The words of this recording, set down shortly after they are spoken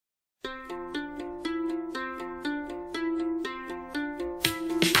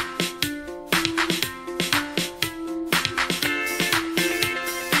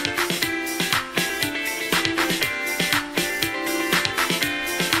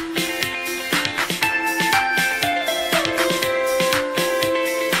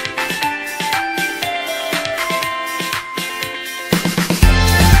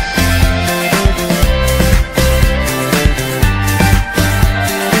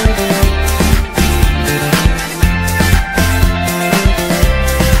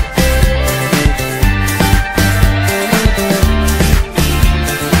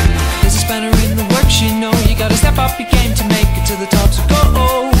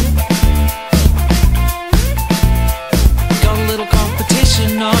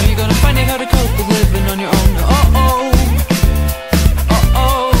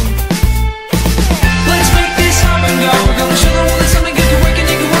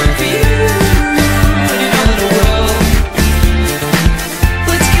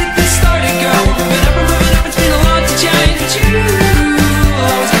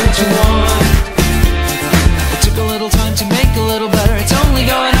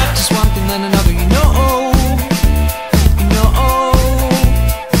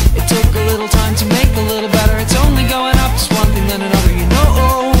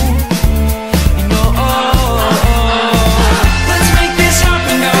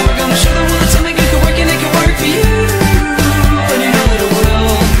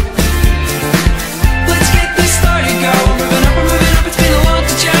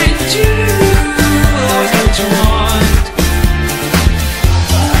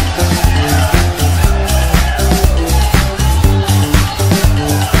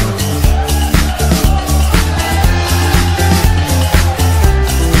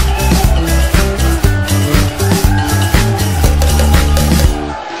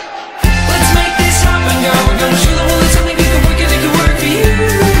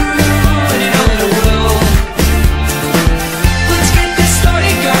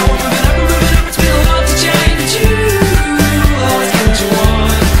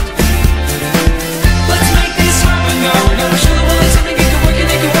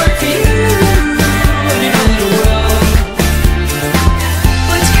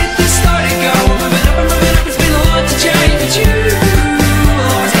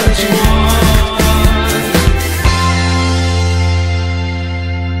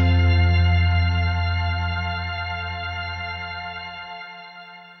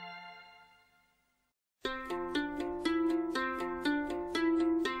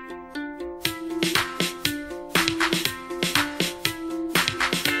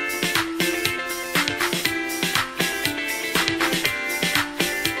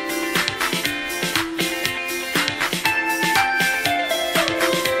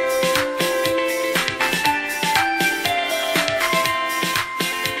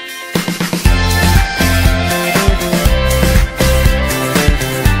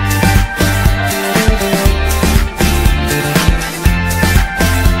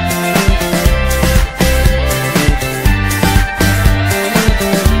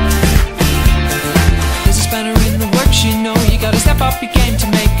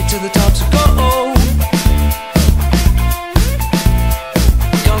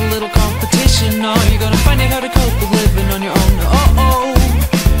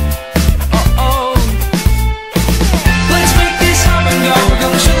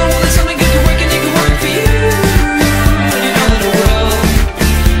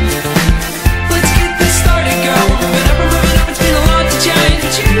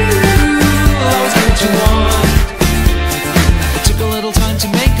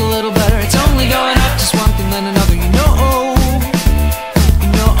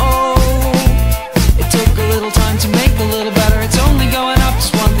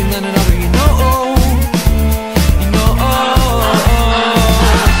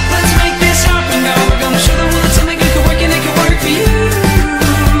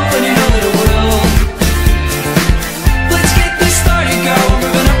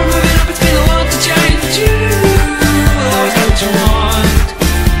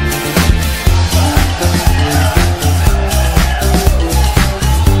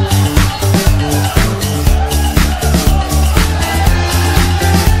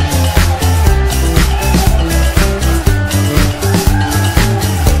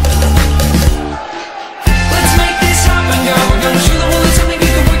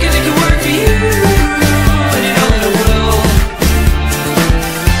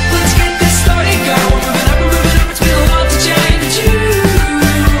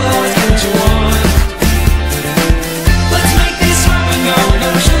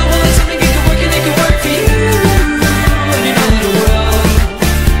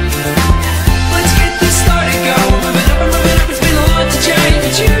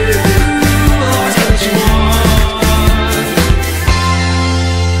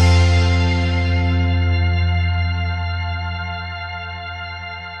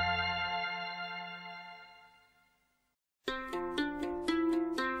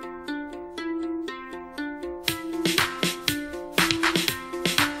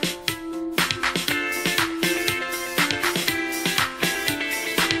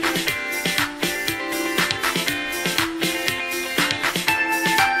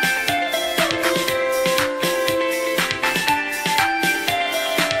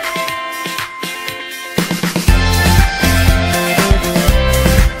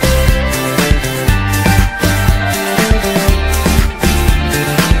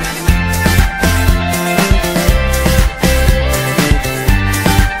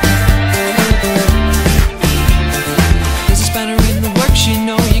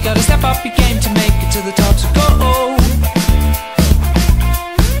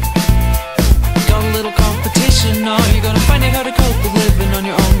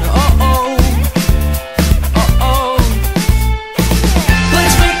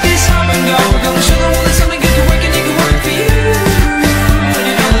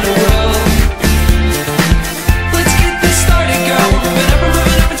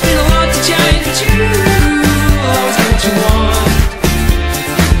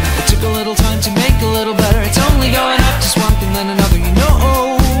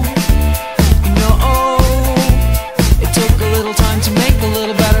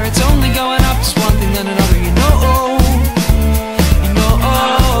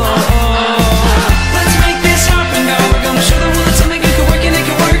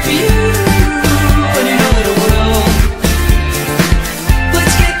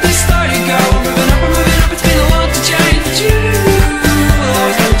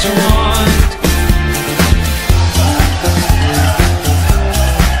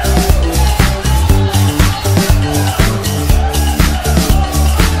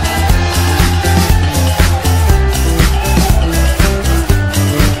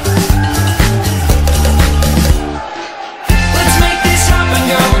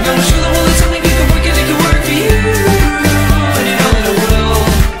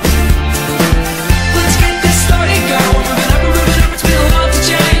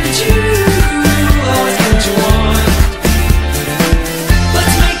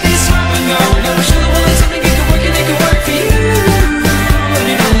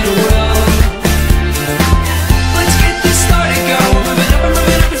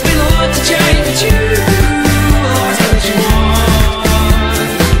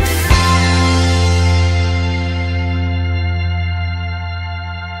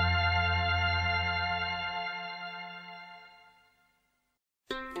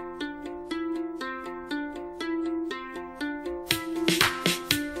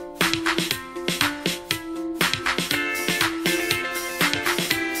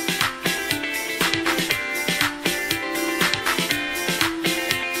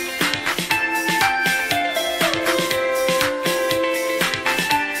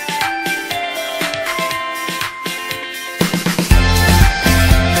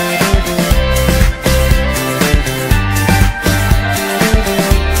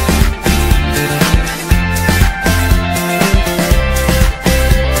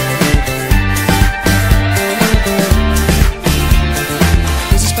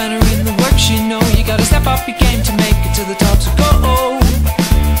Up your game to make it to the top, so go.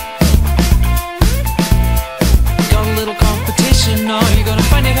 Got a little competition, now you're gonna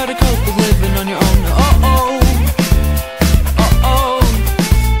find out how to cope with living on your own.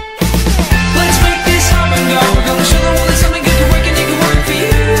 Let's make this happen, go. We're gonna show the world that something good can work, and it can work for you,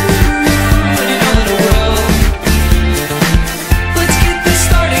 and you know that it will. Let's get this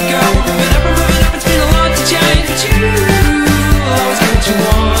started, girl. We're moving up, it's been a lot to change, but you always get what you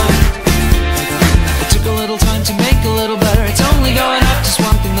want. Took a little time to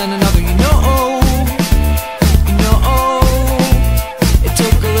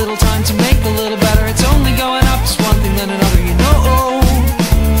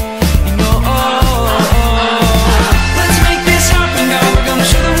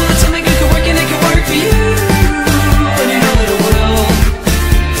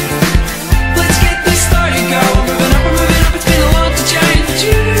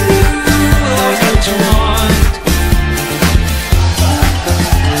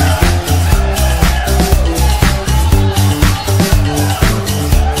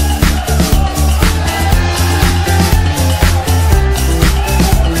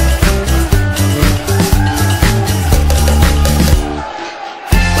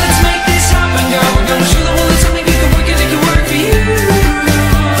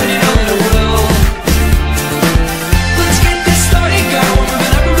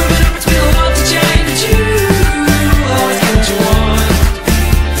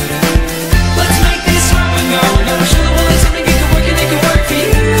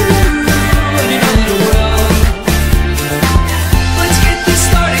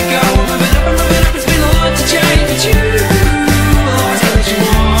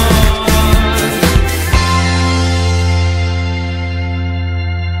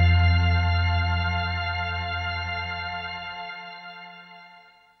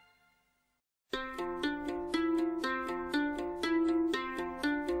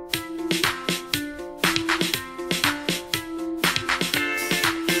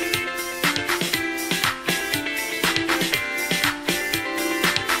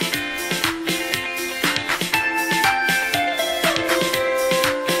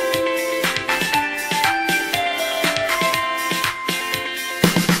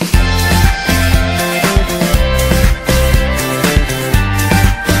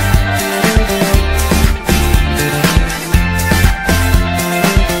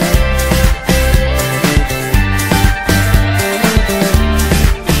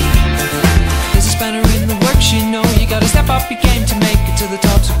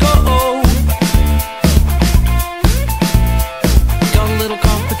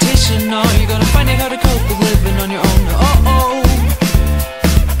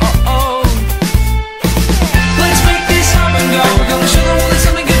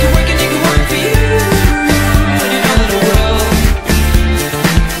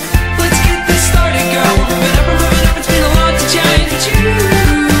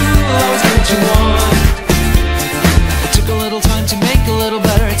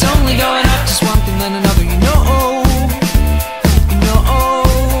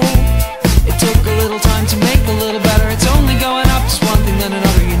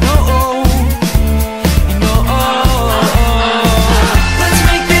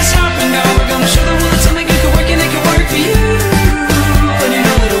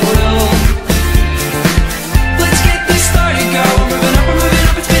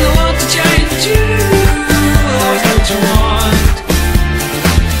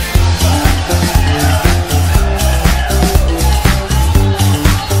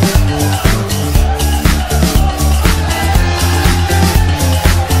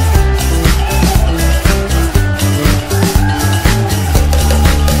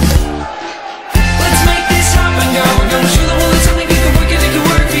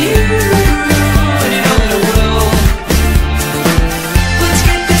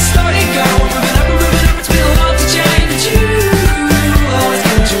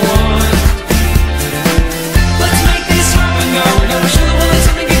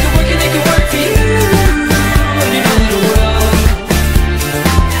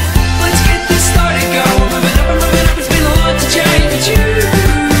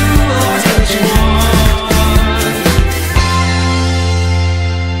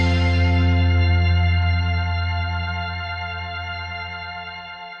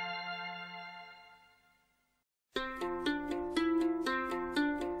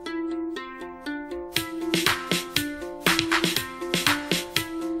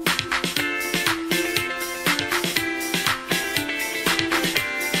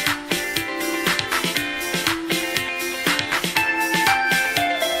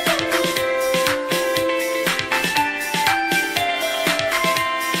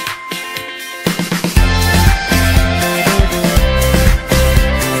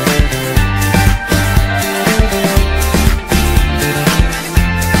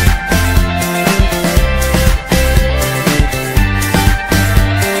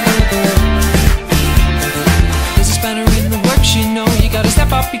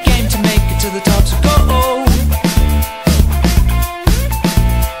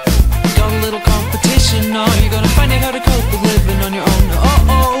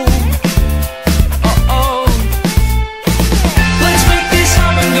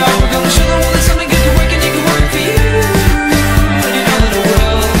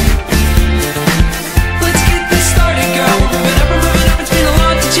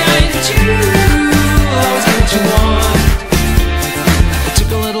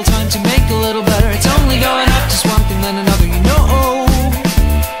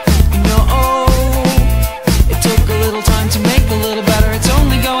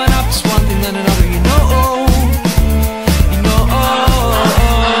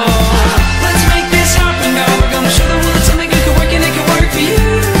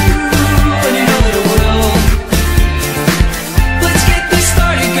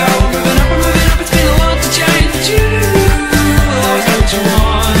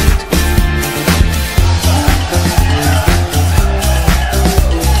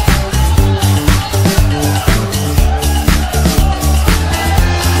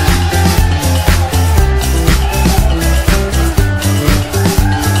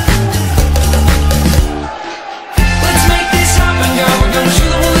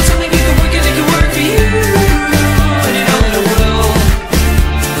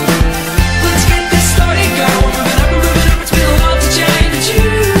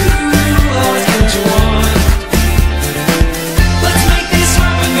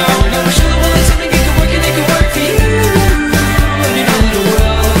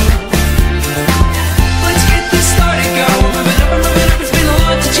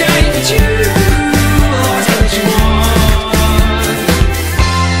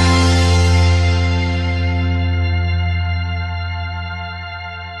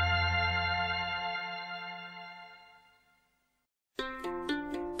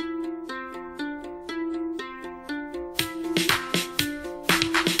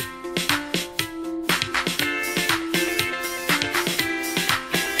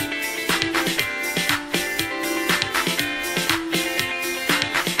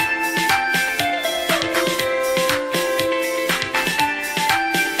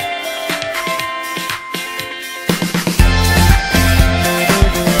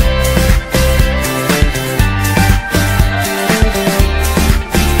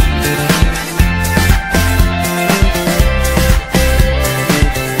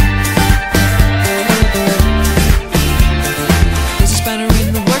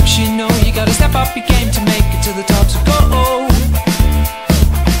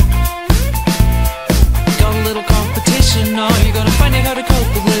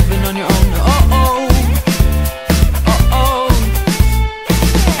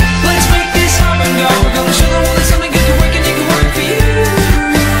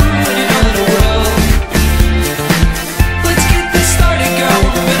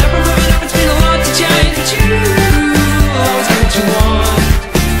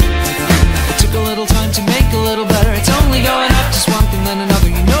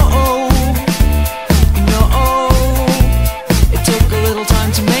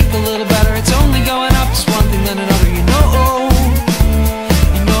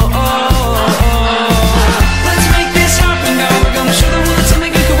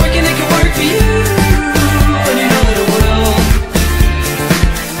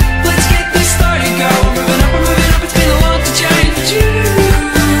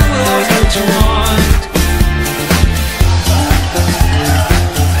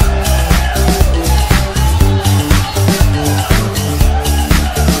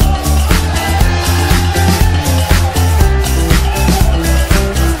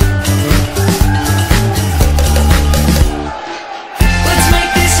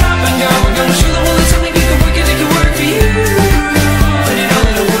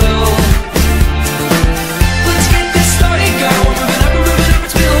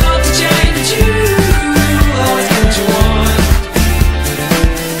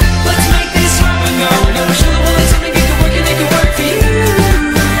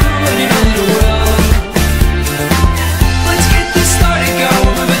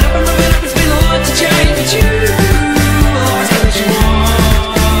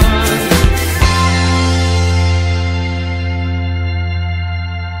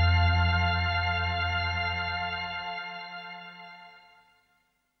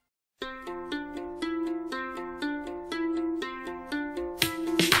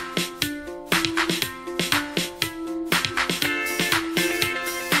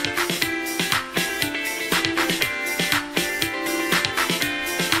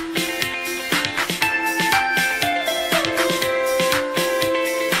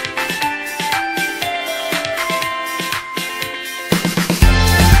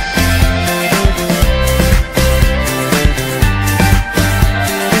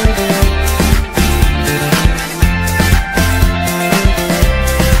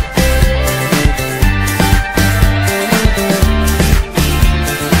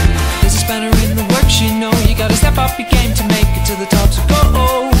step up your game to make it to the top, so go.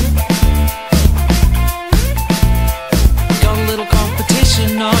 Got a little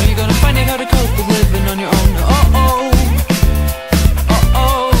competition now, you're gonna find out how to cope with living on your own.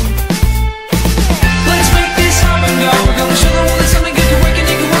 Let's make this happen, go. We're gonna show the world that something good can work, and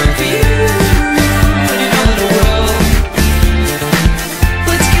it can work for you, and you know that it will.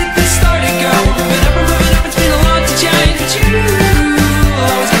 Let's get this started, go. We're moving up, it's been a lot to change, but you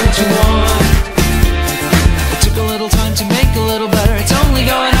always get what you want. It took a little time to make a little better. It's only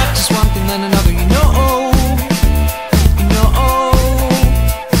going up, just one thing then another, you know.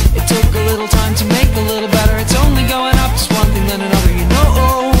 It took a little time to make a little better. It's only going up, just one thing then another, you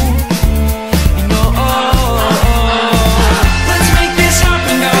know. Let's make this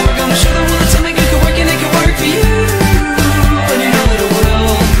happen, go. We're gonna show the world that something good can work, and it can work for you, and you know that it will.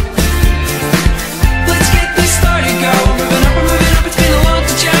 Let's get this started, go. We're moving up, it's been a lot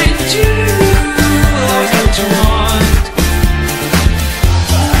to change, but you always get what you want.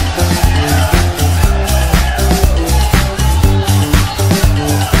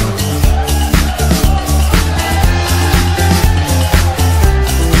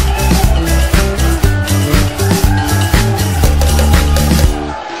 Let's make this happen, go.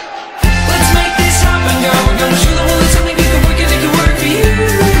 We're gonna show the world that something good can work, and it can work for you,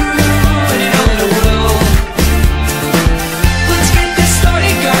 and you know that it will. Let's get this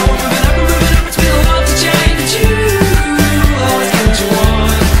started, go. We're moving up, it's been a lot to change, but you always get what you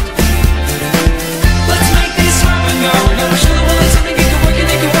want. Let's make this happen, go. We're gonna show the world that something good can work, and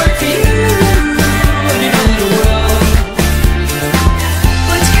it can work for you, and you know that it will.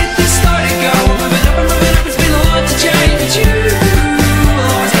 Let's get this started, go. We're moving up, it's been a lot to change, but you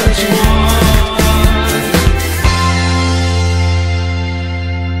always get what you want.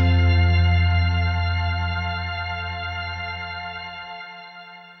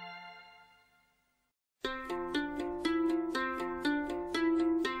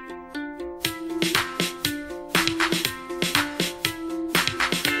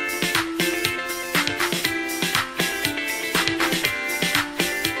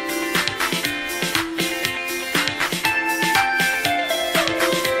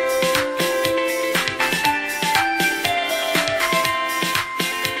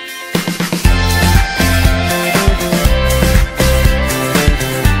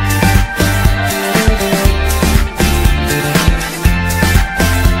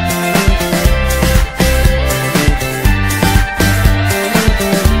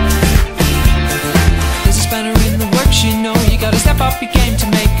 There's a spanner in the works, you know. You gotta step up your game to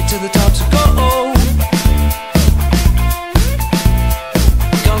make it to the top, so go.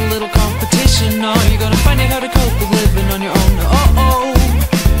 Got a little competition now, you're gonna find out how to cope with living on your own.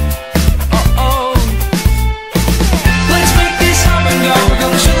 Let's make this happen, go. We're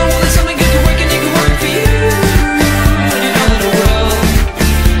gonna show the world that something good can work, and it can work for you, and you know that it will.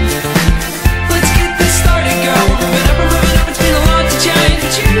 Let's get this started, go. We're moving up, it's been a lot to change,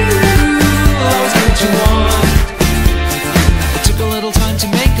 but you always get what you want. It took a little time to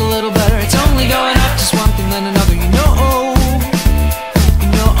make a little better. It's only going up, just one thing then another, you know.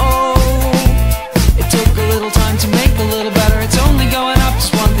 It took a little time to make a little better. It's only going up,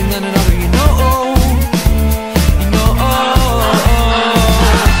 just one thing then another, you know.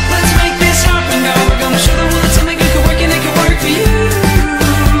 Let's make this happen, go. We're gonna show the world that something good can work, and it can work for you,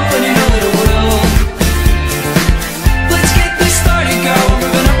 and you know that it will. Let's get this started, go.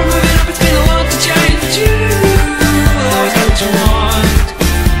 We're moving up, it's been a lot to change, but you always get what you want.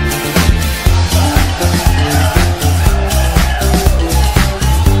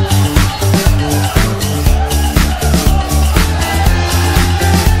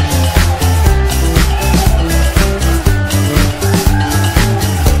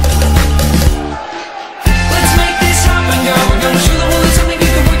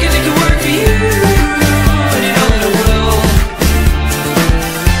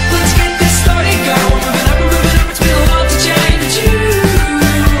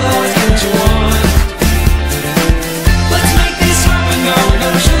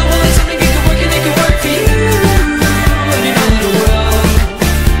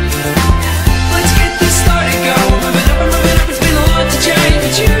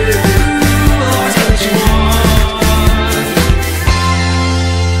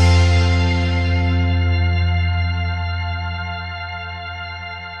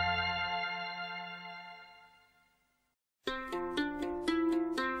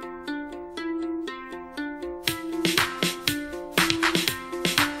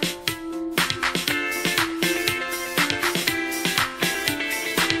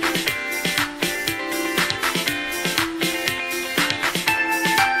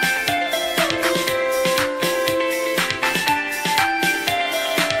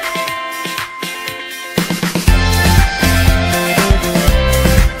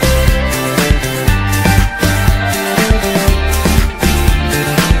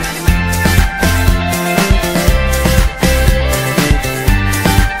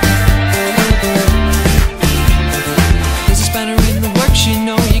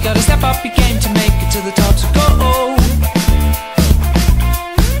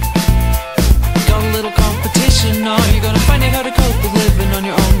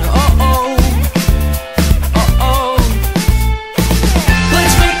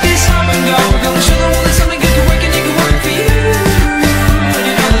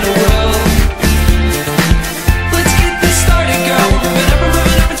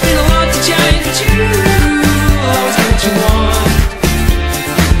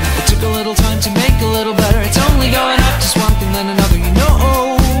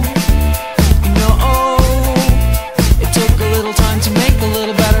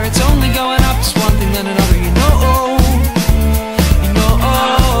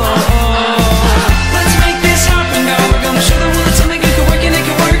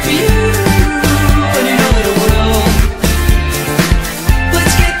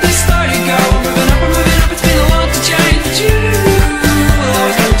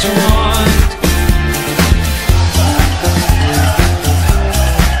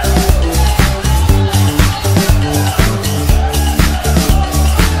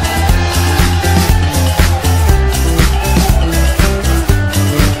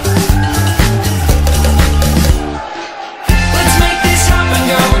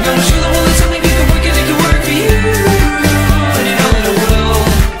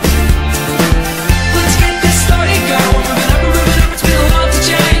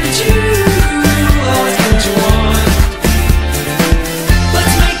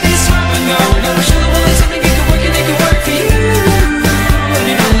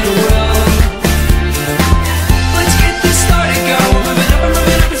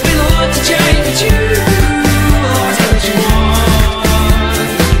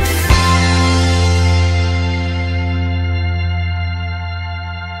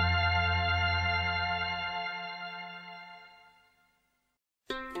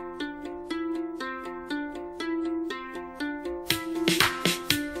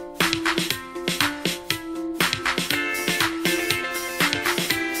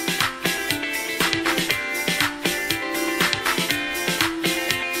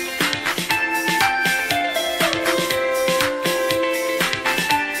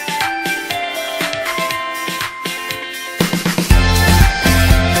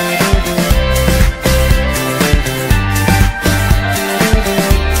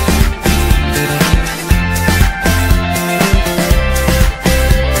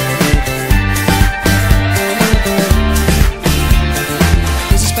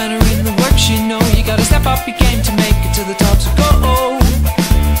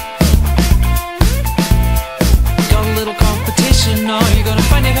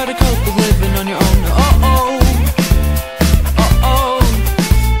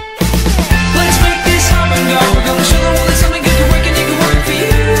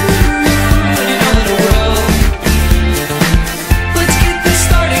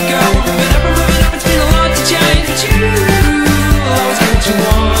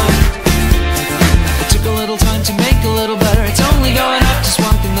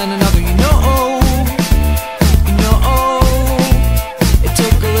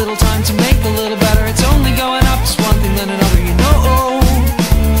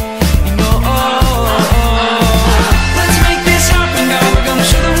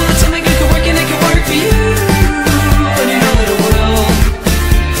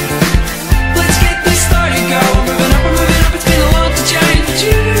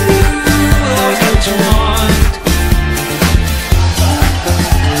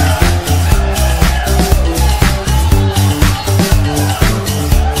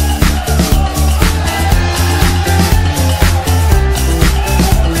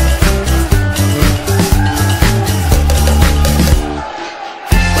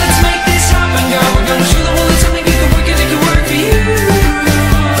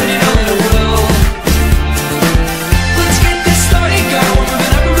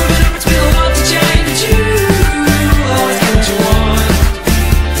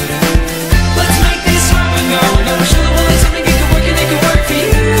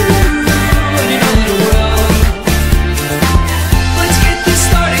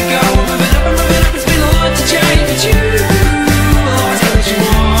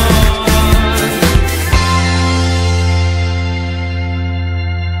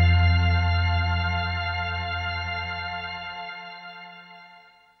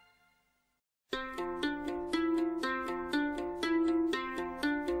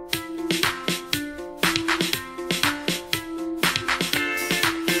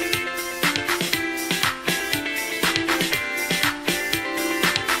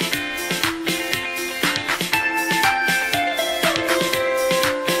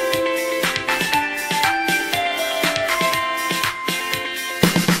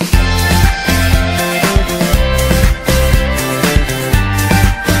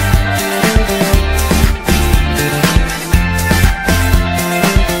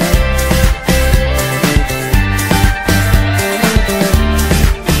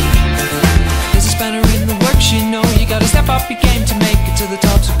 Up your game to make it to the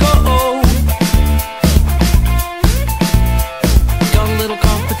top, so go. Got a little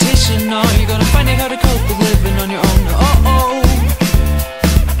competition now, you're gonna find out how to cope with living on your own. Oh-oh,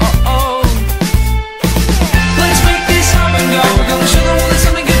 oh-oh. Let's make this happen, go. We're gonna show the world that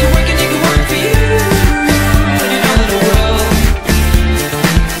something good can work and it can work for you. And you know that it will.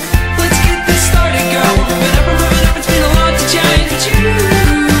 Let's get this started, go. We're moving up, it's been a lot to change, but you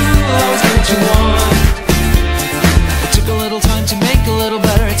always get what you want. To make a little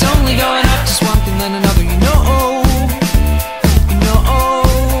better, it's only going up, just one thing then another, you know.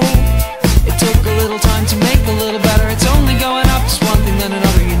 It took a little time to make a little better, it's only going up, just one thing then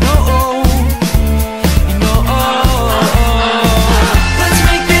another, you know. Let's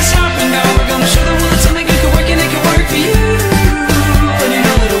make this happen now, we're gonna show the world something good can work and it can work for you. And you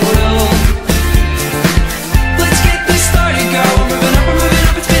know that it will. Let's get this started, go. We're moving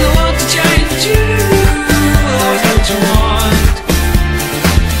up, it's been a lot to change, but you always got what you want.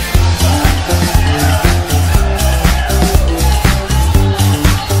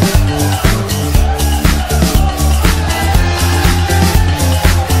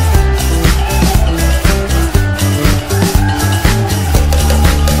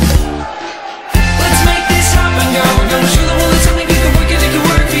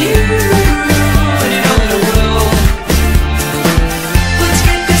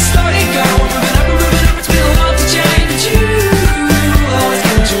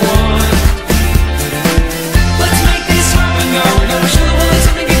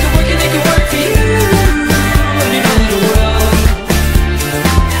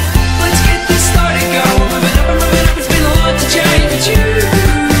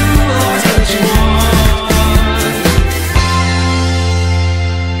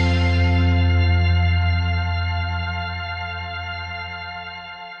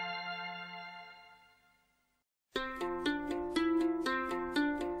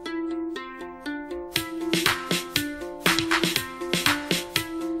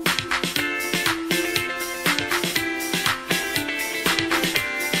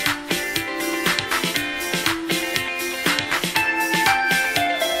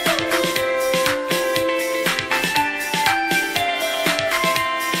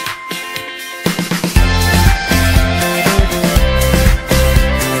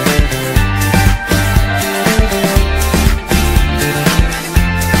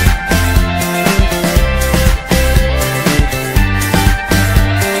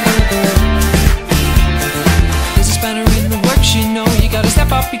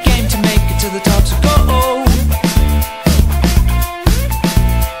 Up your game to make it to the top, so go.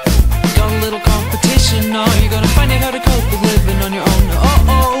 Got a little competition now, you're gonna find out how to cope with living on your own.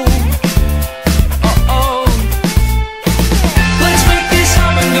 Oh-oh, oh-oh. Let's make this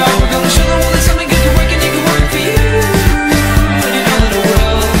happen, go. We're gonna show the world that something good can work and it can work for you. And you know that it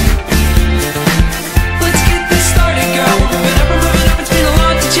will. Let's get this started, go. We're moving up, it's been a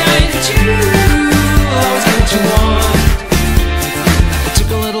lot to change, but you always get what you want.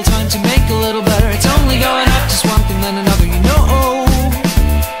 To make a little better, it's only going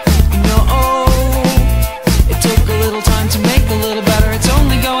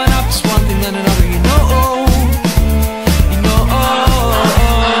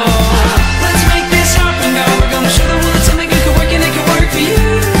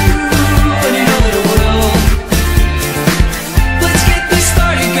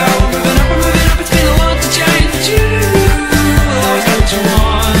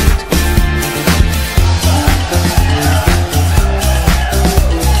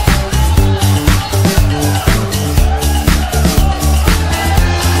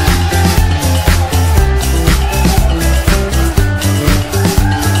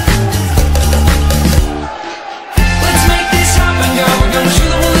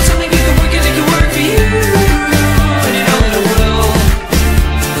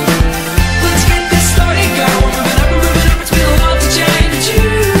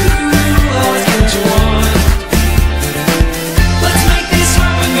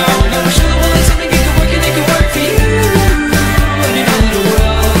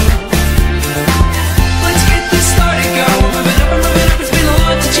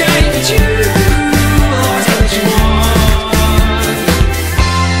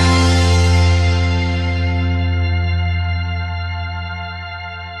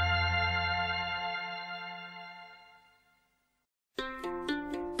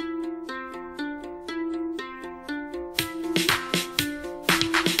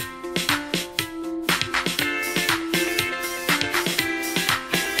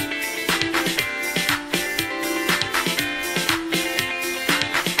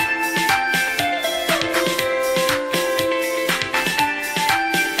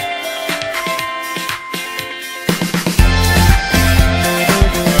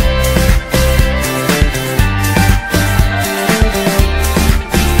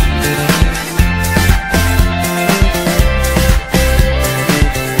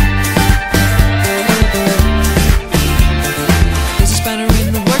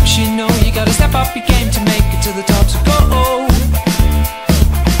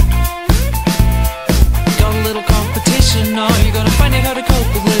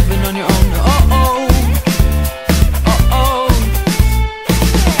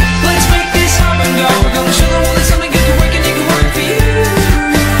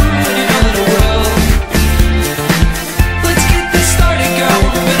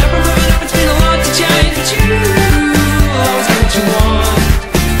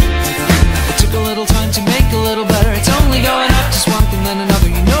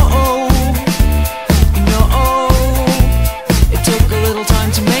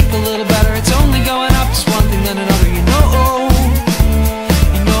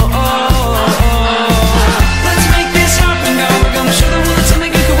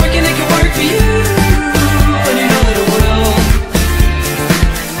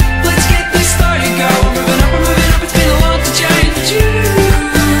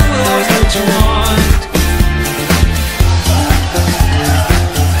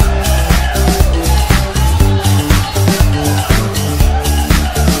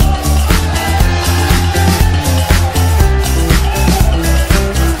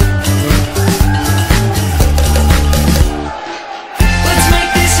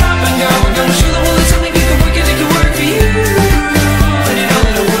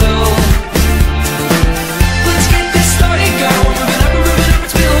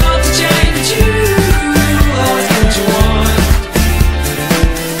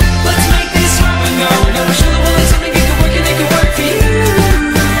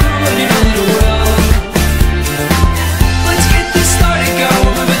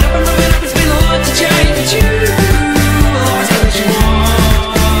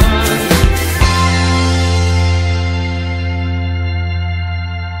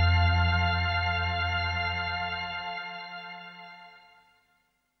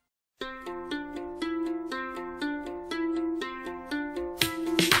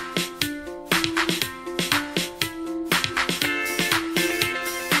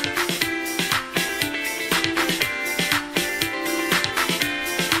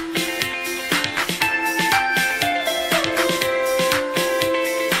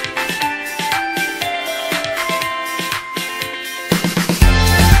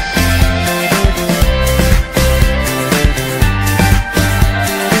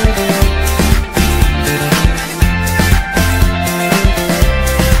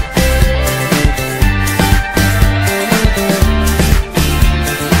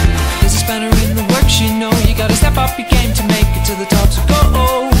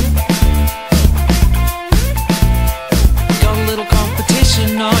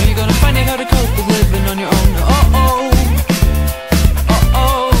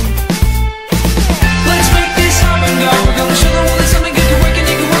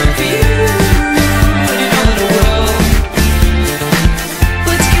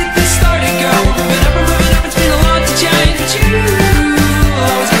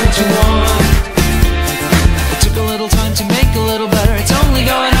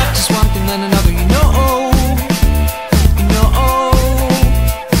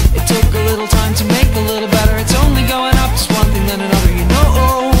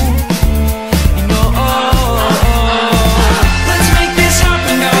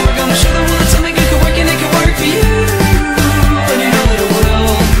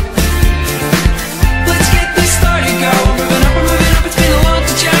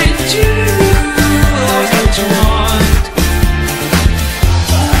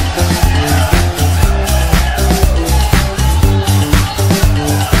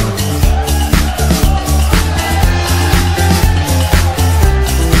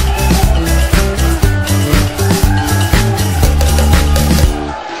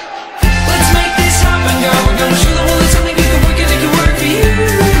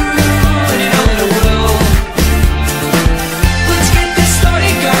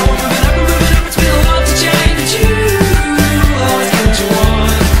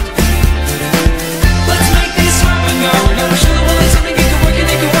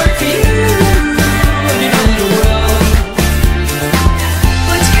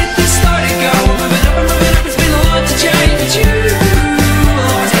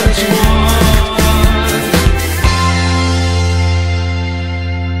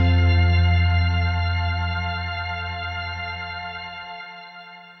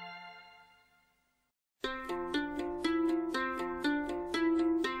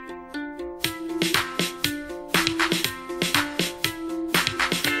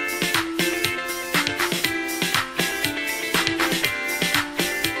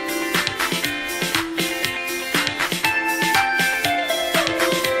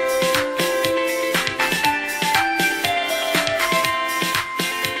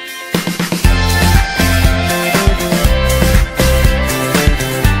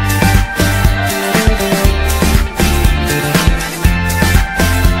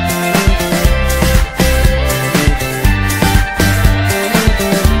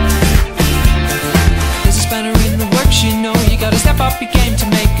up your game to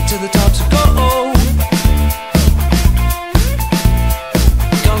make it to the top, so go.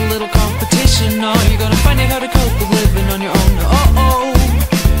 Got a little competition, no, you're gonna find out how to cope with living on your own. Oh-oh,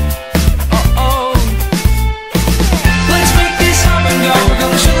 oh-oh. Let's make this happen, go. We're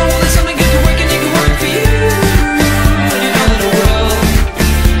gonna show the world that something good can work and it can work for you. And you know that it will.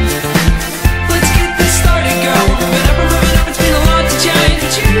 Let's get this started, go. We're moving up, it's been a lot to change,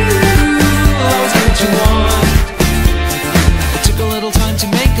 but you always get what you want. It took a little time to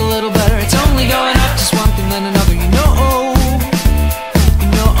make a little better. It's only going up, just one thing then another, you know. You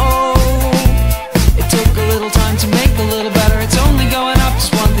know, it took a little time to make a little better. It's only going up,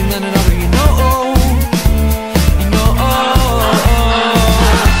 just one thing then another, you know. You know,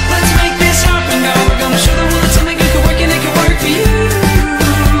 let's make this happen now. We're gonna show the world that something good can work and it can work for you.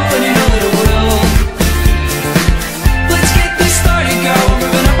 And you know that it will. Let's get this started, go.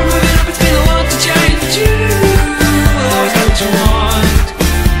 We're moving up, it's been a lot to change, but you always got what you want.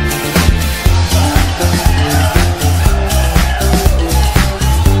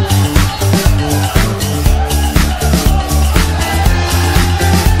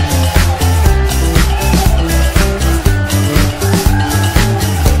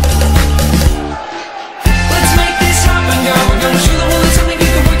 Let's make this happen, go. We're gonna show the world that something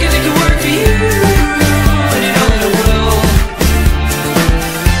good can work and it can work for you. And you know that it will.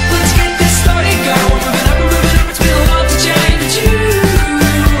 Let's get this started, go. We're moving up, it's been a lot to change, but you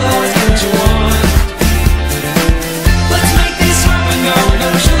always get what you want. Let's make this happen, go. We're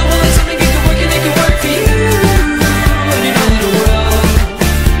gonna show the world that something good can work and it can work for you. And you know that it will.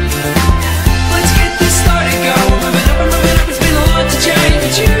 Let's get this started, go. We're moving up, it's been a lot to change,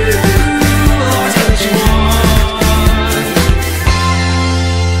 but you always get what you want.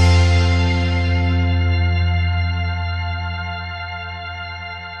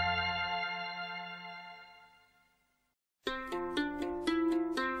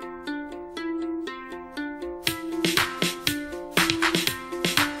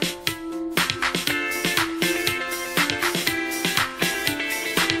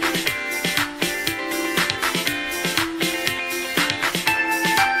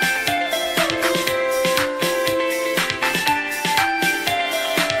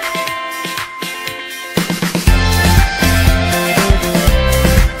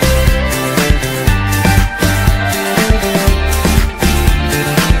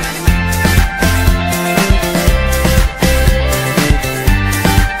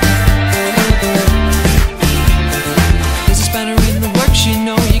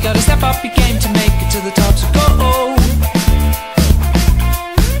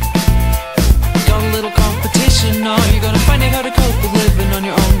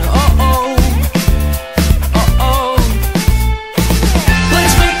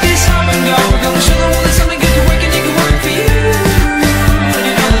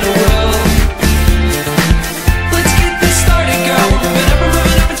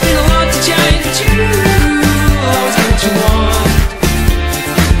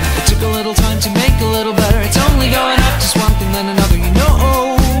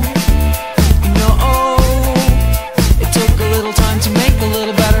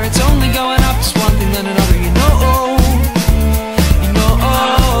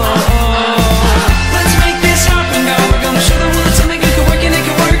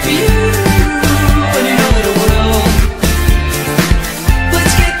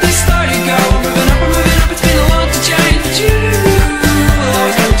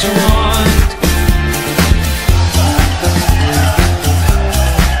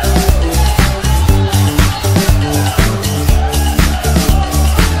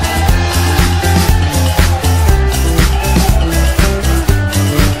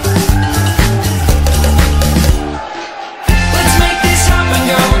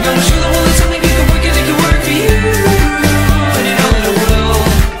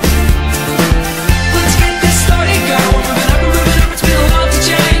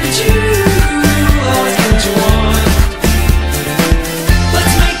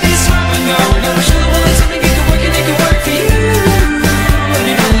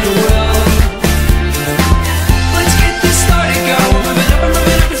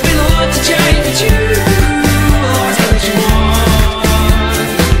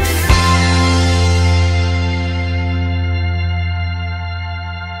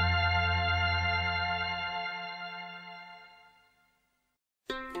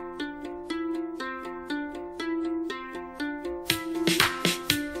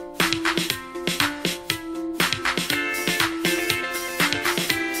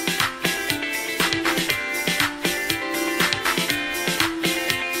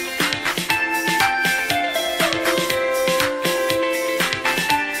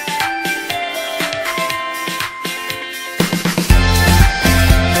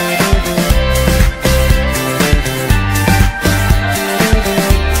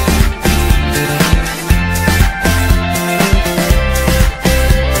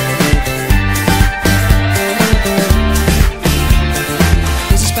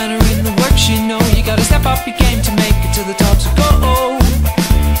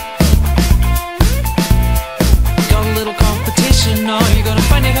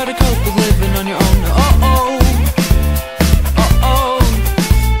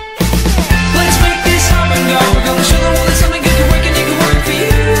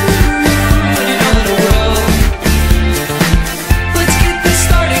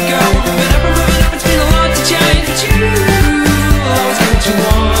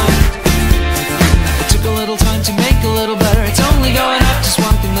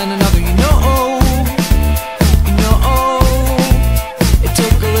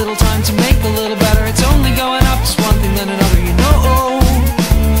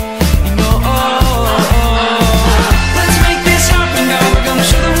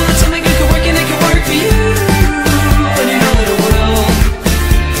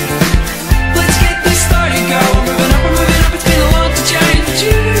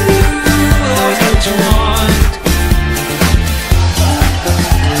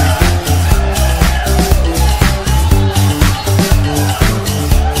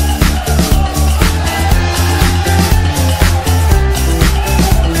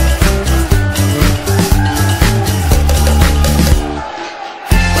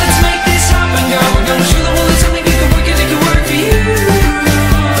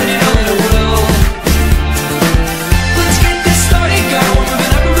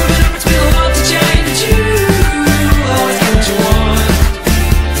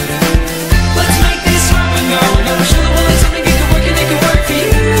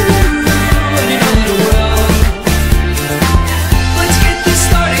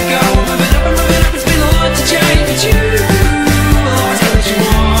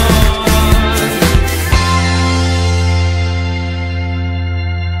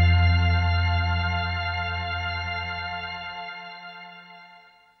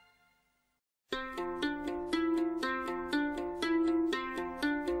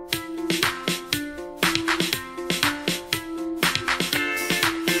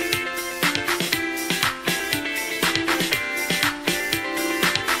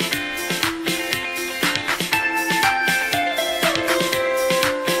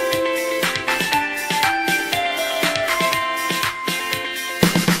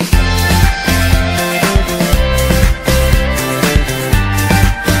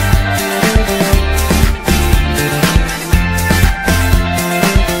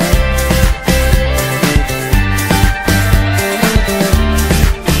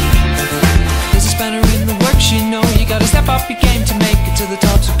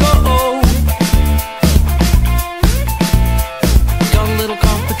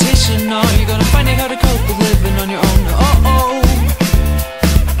 passion. No, you're gonna find out how to cope with living on your own.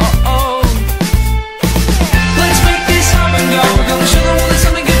 Let's make this happen, go. We're gonna show the world that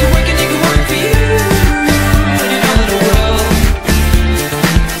something good can work, and it can work for you. And you know that it will.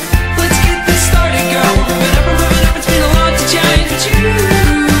 Let's get this started, go. We're moving up, it's been a lot to change, but you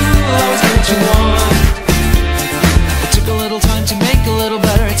always get what you want. It took a little time to make a little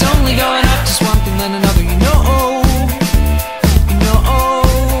better. It's only going up, just one thing then another, you know.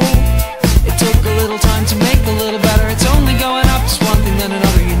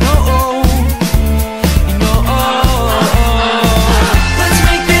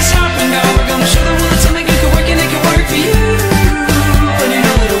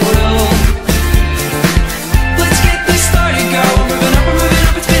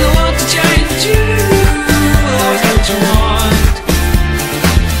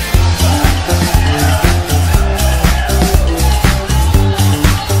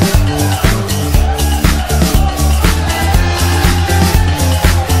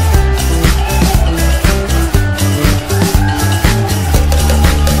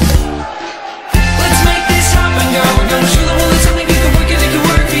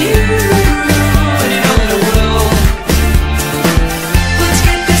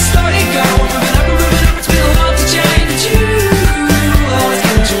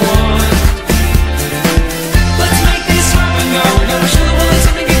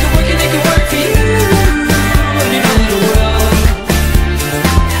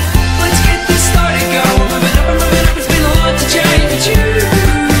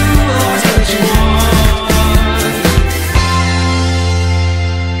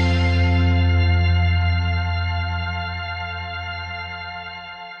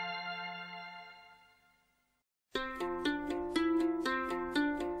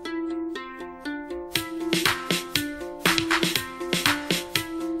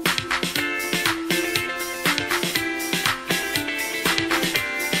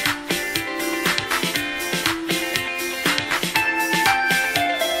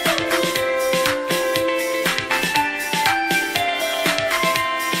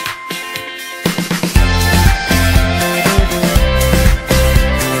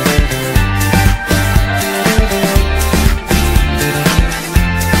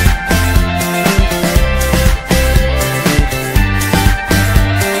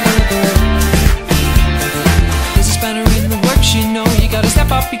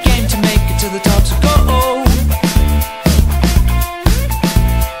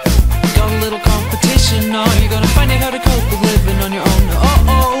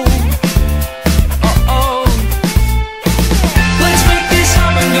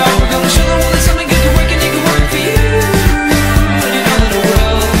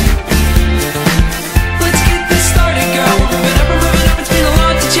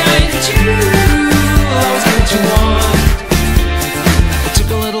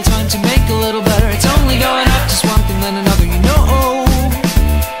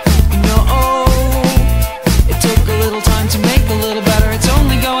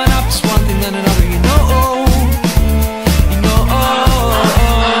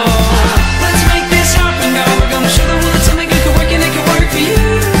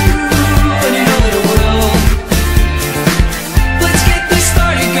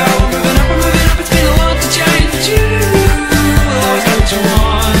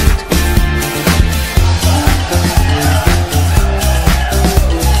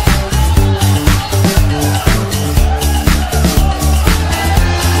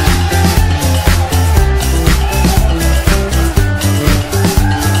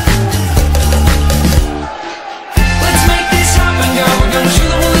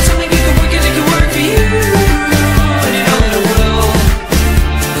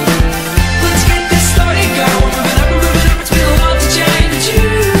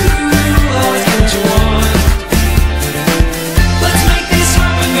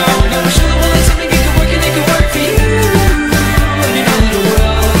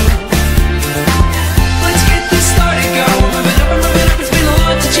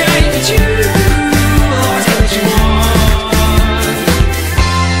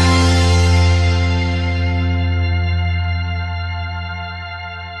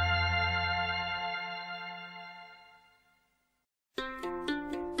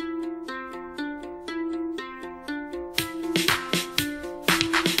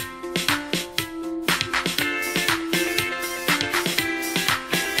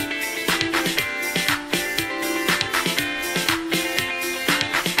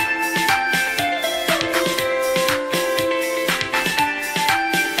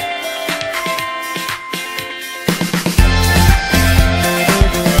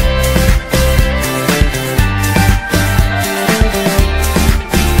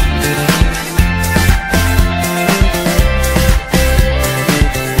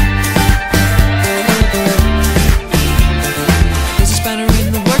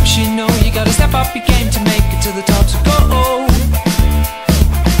 you know you gotta step up your game to make it to the top, so go.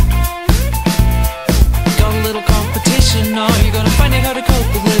 Got a little competition now, you're gonna find out how to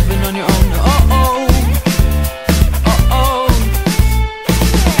cope with living on your own. Oh-oh, oh-oh.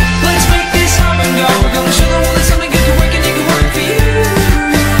 Let's make this happen, go. We're gonna show the world that something good can work and it can work for you.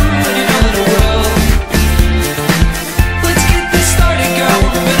 And you know that it will. Let's get this started, go.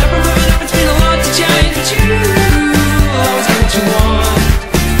 We're moving up, it's been a lot to change, but you always get what you want.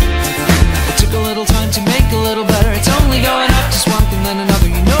 It took a little time to make a little better, it's only going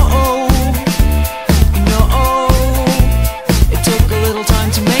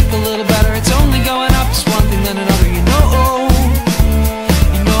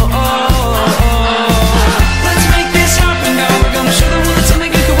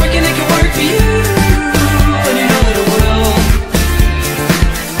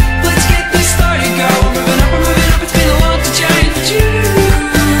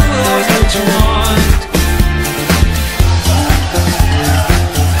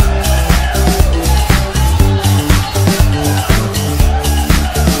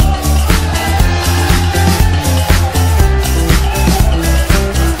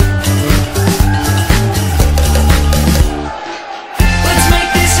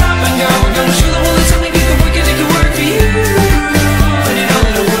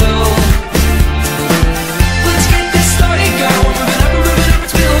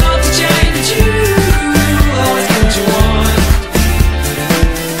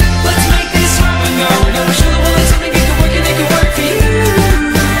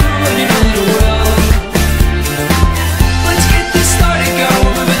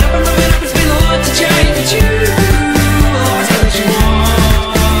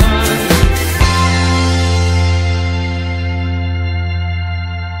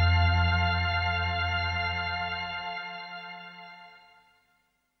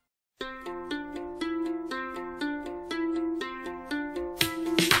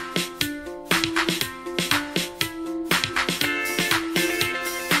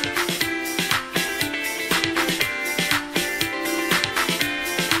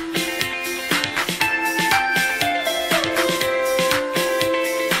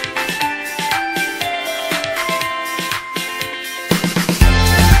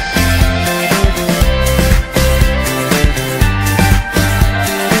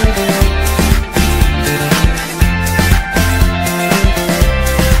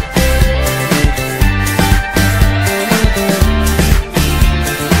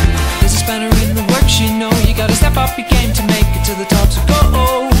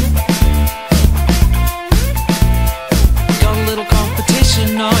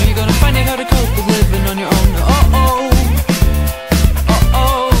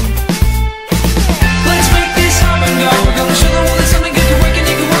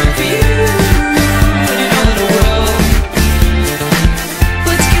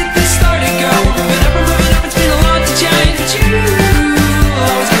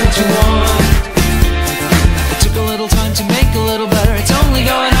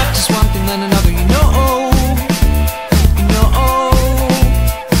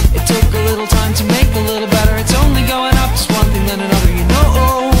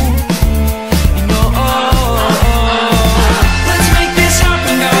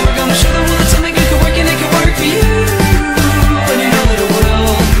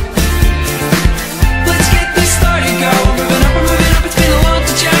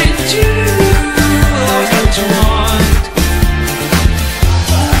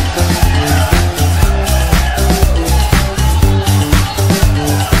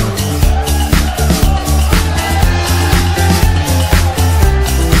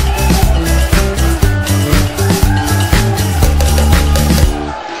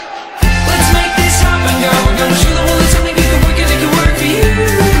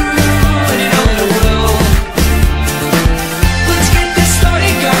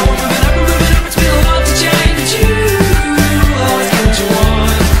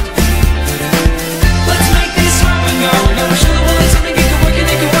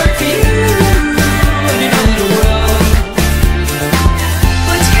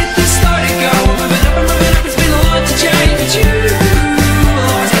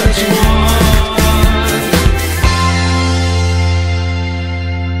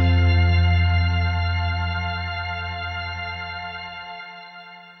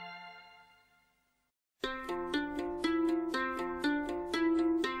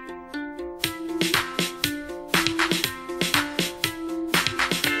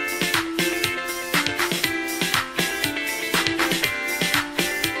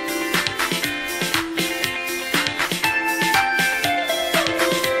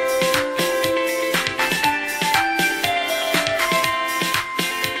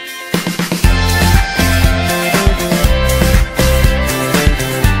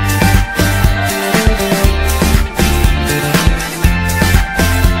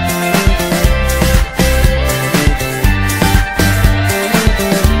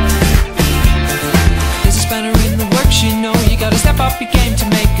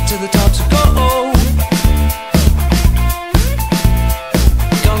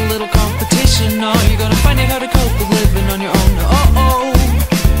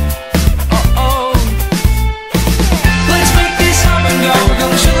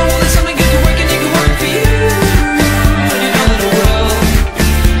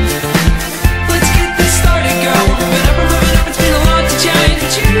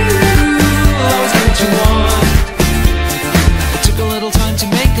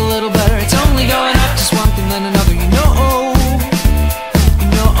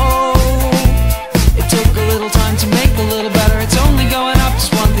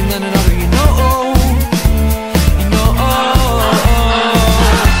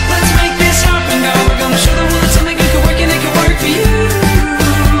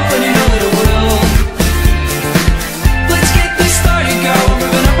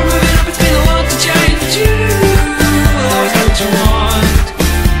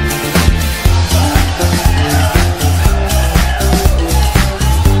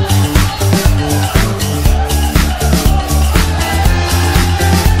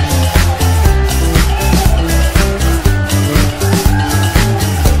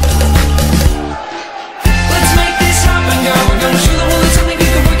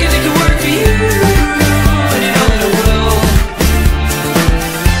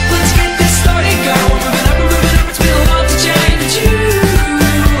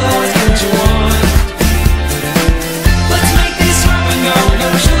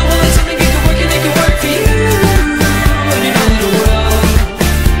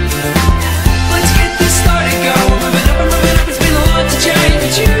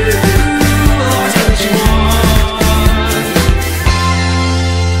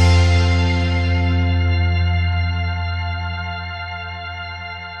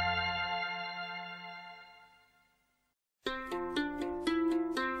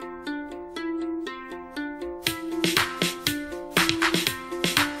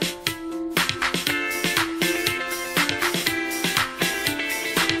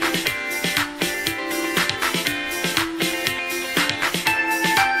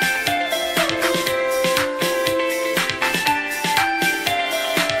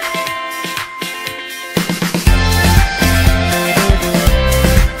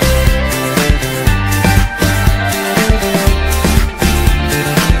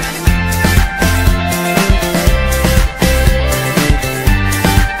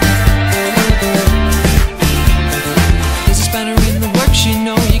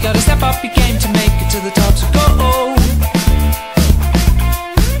up your game to me.